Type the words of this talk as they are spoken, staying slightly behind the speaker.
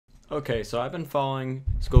Okay, so I've been following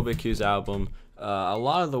ScHoolboy Q's album a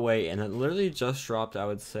lot of the way, and it literally just dropped, I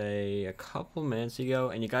would say, a couple minutes ago.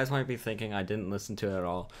 And you guys might be thinking I didn't listen to it at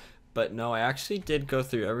all, but no, I actually did go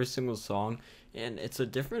through every single song, and it's a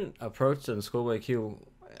different approach than ScHoolboy Q.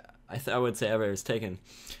 I would say ever has taken.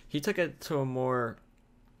 He took it to a more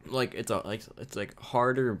like it's like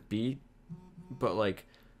harder beat, but like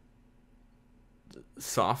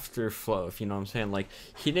softer flow, if you know what I'm saying. Like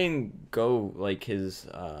he didn't go like his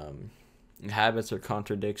habits or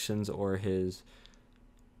contradictions or his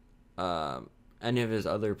any of his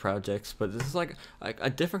other projects, but this is like a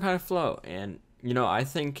different kind of flow. And I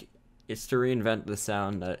think it's to reinvent the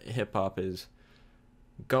sound that hip hop is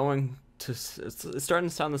going to. It's starting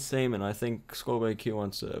to sound the same, and I think ScHoolboy Q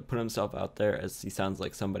wants to put himself out there as he sounds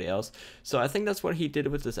like somebody else. So I think that's what he did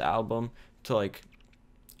with this album, to like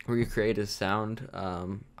recreate his sound.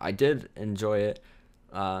 I did enjoy it.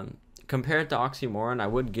 Compared to Oxymoron, I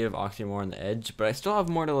would give Oxymoron the edge, but I still have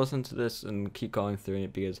more to listen to this and keep going through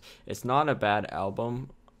it because it's not a bad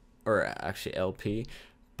album, or actually LP,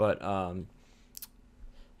 but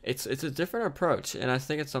it's a different approach, and I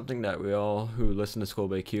think it's something that we all who listen to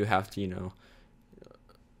ScHoolboy Q have to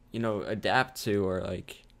adapt to, or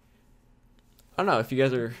like, I don't know, if you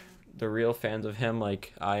guys are the real fans of him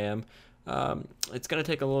like I am. It's gonna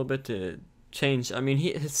take a little bit to change. I mean,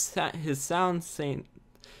 his sound same,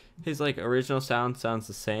 his like original sound sounds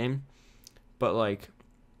the same, but like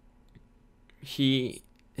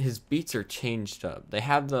his beats are changed up. They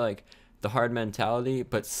have the hard mentality,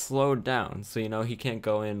 but slowed down. So he can't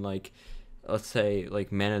go in like, let's say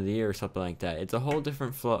like Man of the Year or something like that. It's a whole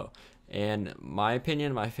different flow. And my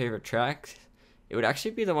opinion, my favorite tracks, it would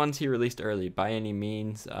actually be the ones he released early. By Any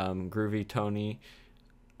Means, Groovy Tony.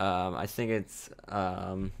 I think it's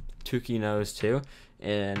Tukey Knows too,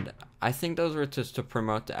 and I think those were just to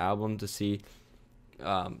promote the album, to see, get a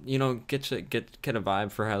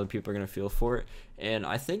vibe for how the people are gonna feel for it. And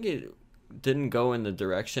I think it didn't go in the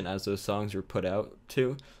direction as those songs were put out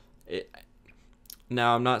to.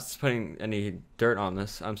 Now I'm not putting any dirt on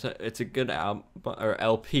this. It's a good album, or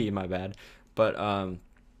LP, my bad. But I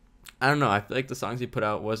don't know. I feel like the songs he put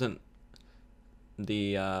out wasn't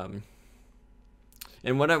the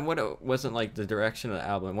and what it wasn't like the direction of the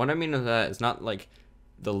album. What I mean is that it's not like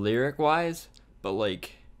the lyric wise, but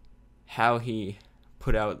like how he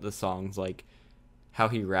put out the songs, like how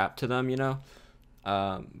he rapped to them,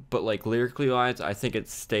 but like lyrically wise, I think it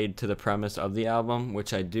stayed to the premise of the album,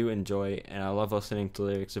 which I do enjoy, and I love listening to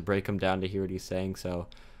lyrics to break them down to hear what he's saying. So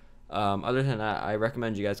other than that, I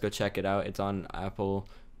recommend you guys go check it out. It's on Apple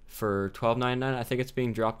for $12.99. I think it's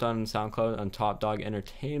being dropped on SoundCloud on Top Dog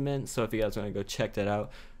Entertainment. So if you guys want to go check that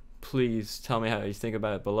out, please tell me how you think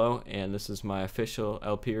about it below. And this is my official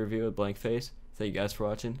LP review of Blank Face. Thank you guys for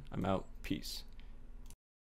watching. I'm out. Peace.